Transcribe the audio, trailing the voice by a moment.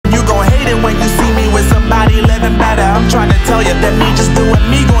it when you see me with somebody living better. I'm trying to tell you that me just doing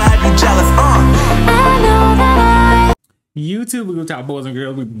me gon' have you jealous. I know that YouTube, we go to our boys and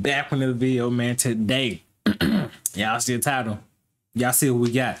girls. We back with another video, man. Today, y'all see the title. Y'all see what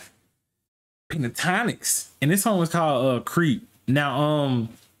we got. Pentatonix, and this song was called Creep. Now,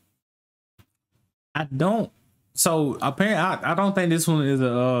 I don't. So apparently, I don't think this one is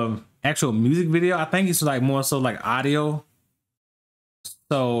a actual music video. I think it's like more so like audio.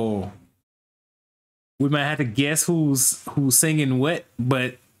 So we might have to guess who's singing what,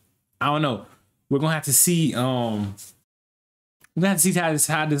 but I don't know. We're gonna have to see. We're gonna have to see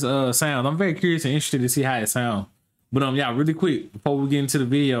how this sounds. I'm very curious and interested to see how it sounds. But yeah, really quick before we get into the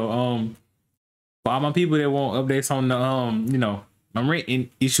video, for all my people that want updates on the you know, my rent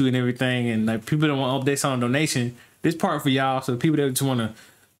issue and everything, and like people that want updates on donation, this part for y'all. So the people that just want to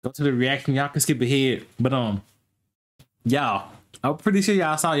go to the reaction, y'all can skip ahead. But y'all, I'm pretty sure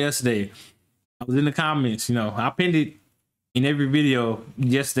y'all saw yesterday. I was in the comments, you know, I pinned it in every video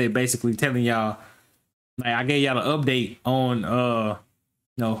yesterday, basically telling y'all, like, I gave y'all an update on you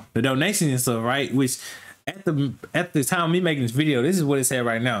know, the donation and stuff, right? Which at the time of me making this video, this is what it said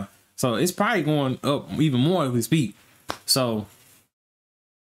right now. So it's probably going up even more as we speak. So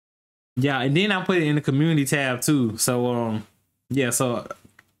yeah, and then I put it in the community tab too. So yeah, so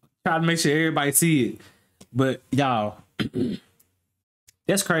try to make sure everybody see it. But y'all,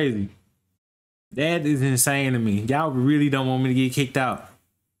 that's crazy. That is insane to me. Y'all really don't want me to get kicked out,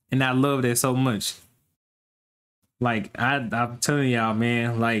 and I love that so much. Like I'm telling y'all,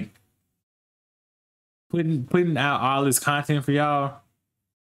 man, like putting out all this content for y'all,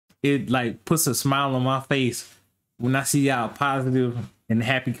 it like puts a smile on my face when I see y'all positive and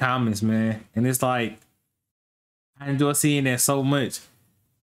happy comments, man. And it's like I enjoy seeing that so much.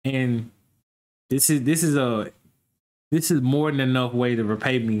 And this is more than enough way to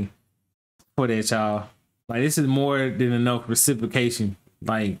repay me for that, y'all. Like, this is more than enough reciprocation.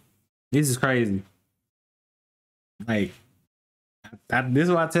 Like, this is crazy. Like, this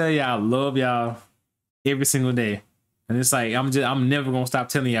is what I tell y'all. I love y'all every single day. And it's like, I'm never gonna stop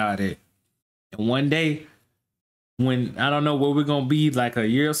telling y'all that. And one day, when I don't know where we're gonna be like a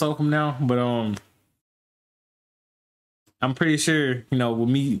year or so from now, but I'm pretty sure, you know, with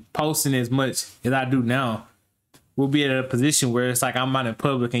me posting as much as I do now, we'll be at a position where it's like I'm out in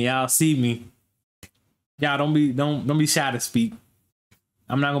public and y'all see me. Y'all don't be shy to speak.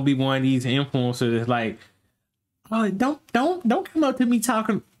 I'm not gonna be one of these influencers that's like, oh, don't come up to me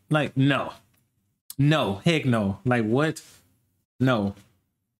talking like, no, heck no. Like, what? No.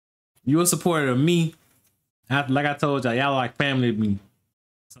 You're a supporter of me. Like I told y'all like family to me.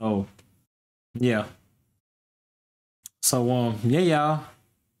 So yeah. So yeah,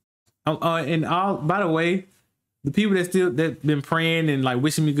 y'all. And all, by the way, the people that been praying and like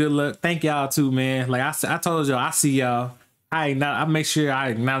wishing me good luck, thank y'all too, man. Like I told y'all, I see y'all. I make sure I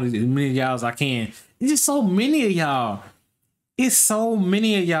acknowledge as many of y'all as I can. It's just so many of y'all. It's so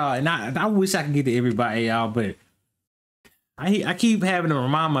many of y'all, and I wish I could get to everybody, y'all, but I keep having to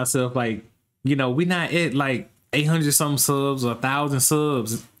remind myself, like, you know, we not at like 800 something subs or 1,000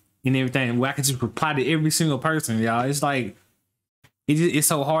 subs and everything where I can just reply to every single person, y'all. It's like it's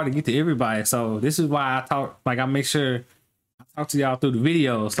so hard to get to everybody. So this is why I talk, like, I make sure I talk to y'all through the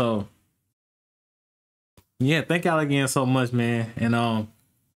video. So yeah, thank y'all again so much, man. And a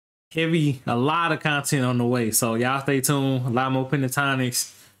lot of content on the way. So y'all stay tuned. A lot more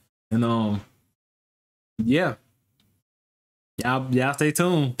Pentatonix. And yeah. Y'all stay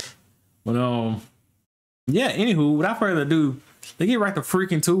tuned. But yeah, anywho, without further ado, let's get right to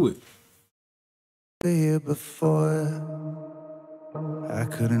freaking to it. Here before, I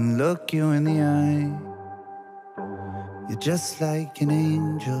couldn't look you in the eye. You're just like an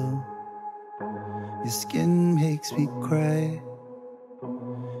angel. Your skin makes me cry.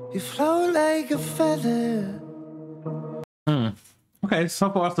 You float like a feather. Okay, so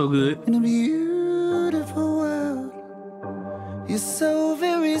far so good. In a beautiful world. You're so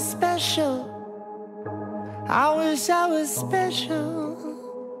very special. I wish I was special,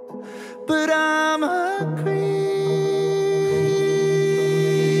 but I'm a creep.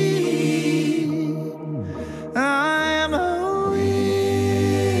 I'm a weirdo.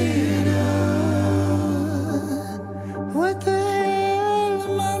 What the hell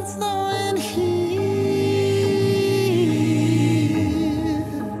am I doing here?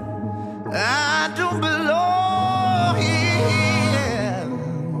 I don't belong here.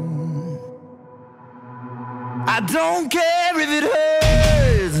 I don't care if it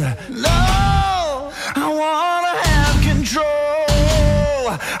hurts. No, I wanna have control.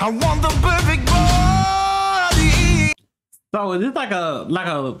 I want the perfect body. So is this like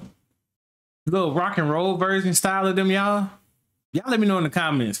a little rock and roll version style of them, y'all. Y'all let me know in the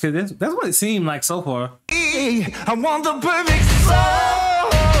comments, because that's what it seemed like so far. I want the perfect soul.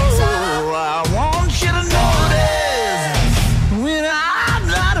 I want you to notice when I'm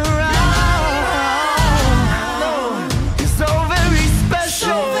not around. It's so very special.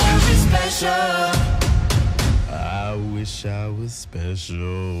 So very special. I wish I was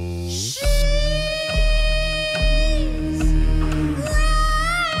special.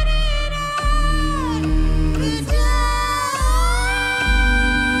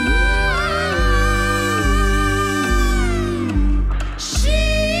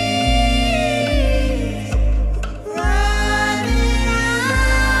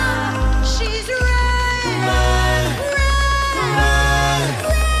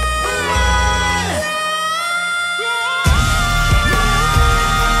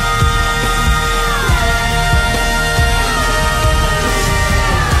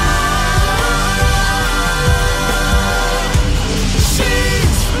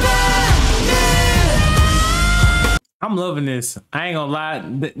 I'm loving this. I ain't gonna lie.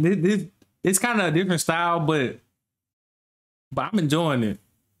 It's kind of a different style, but I'm enjoying it.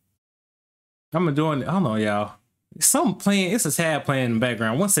 I'm enjoying it. Hold on, y'all. Something playing. It's a tab playing in the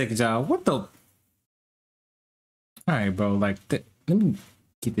background. 1 second, y'all. What the? All right, bro. Like, let me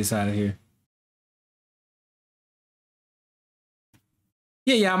get this out of here.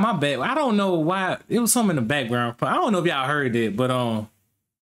 Yeah, y'all. My bad. I don't know why. It was something in the background. I don't know if y'all heard it, but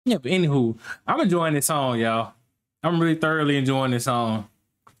yeah. But anywho, I'm enjoying this song, y'all. I'm really thoroughly enjoying this song.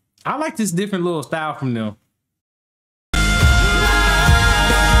 I like this different little style from them.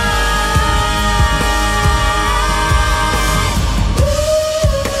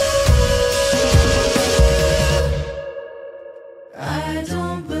 I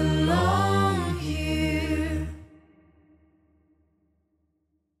don't belong here.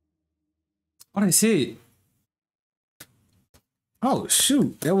 Oh, that's it. Oh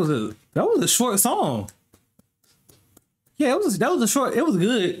shoot, that was a short song. Yeah, that was a short. It was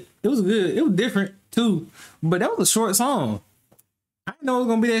good. It was good. It was different too, but that was a short song. I didn't know it was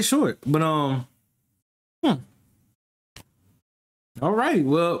gonna be that short, but All right,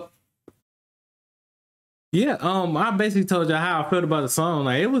 well, yeah. I basically told you how I felt about the song.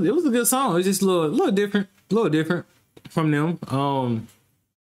 Like it was a good song. It's just a little different from them.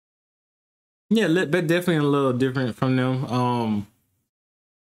 Yeah, but definitely a little different from them.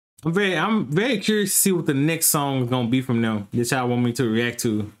 I'm very curious to see what the next song is gonna be from them that y'all want me to react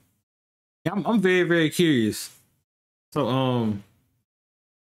to. Yeah, I'm very, very curious. So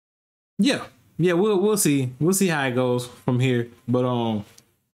yeah, we'll see. We'll see how it goes from here. But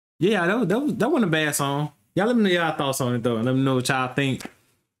yeah, that wasn't a bad song. Y'all let me know y'all thoughts on it though. Let me know what y'all think.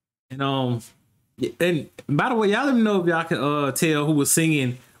 And and by the way, y'all let me know if y'all can tell who was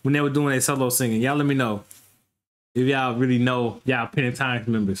singing when they were doing their solo singing. Y'all let me know if y'all really know y'all Pentatonix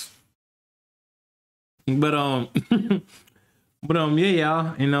members. But yeah,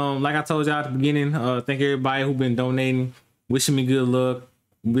 y'all. And like I told y'all at the beginning, thank everybody who been donating, wishing me good luck,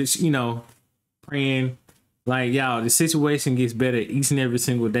 praying. Like y'all, the situation gets better each and every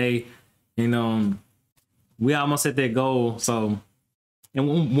single day. And we almost at that goal. So and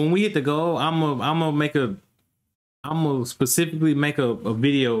when we hit the goal, I'm gonna specifically make a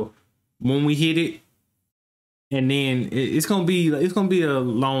video when we hit it. And then it's gonna be a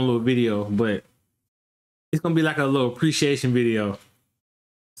long little video, but it's gonna be like a little appreciation video.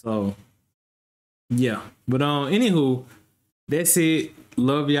 So yeah. But anywho, that's it.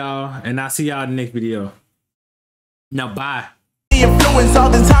 Love y'all, and I'll see y'all in the next video. Now bye. Influence all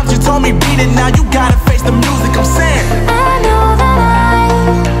the times you told me beat it. Now you gotta face the music I'm saying. I know that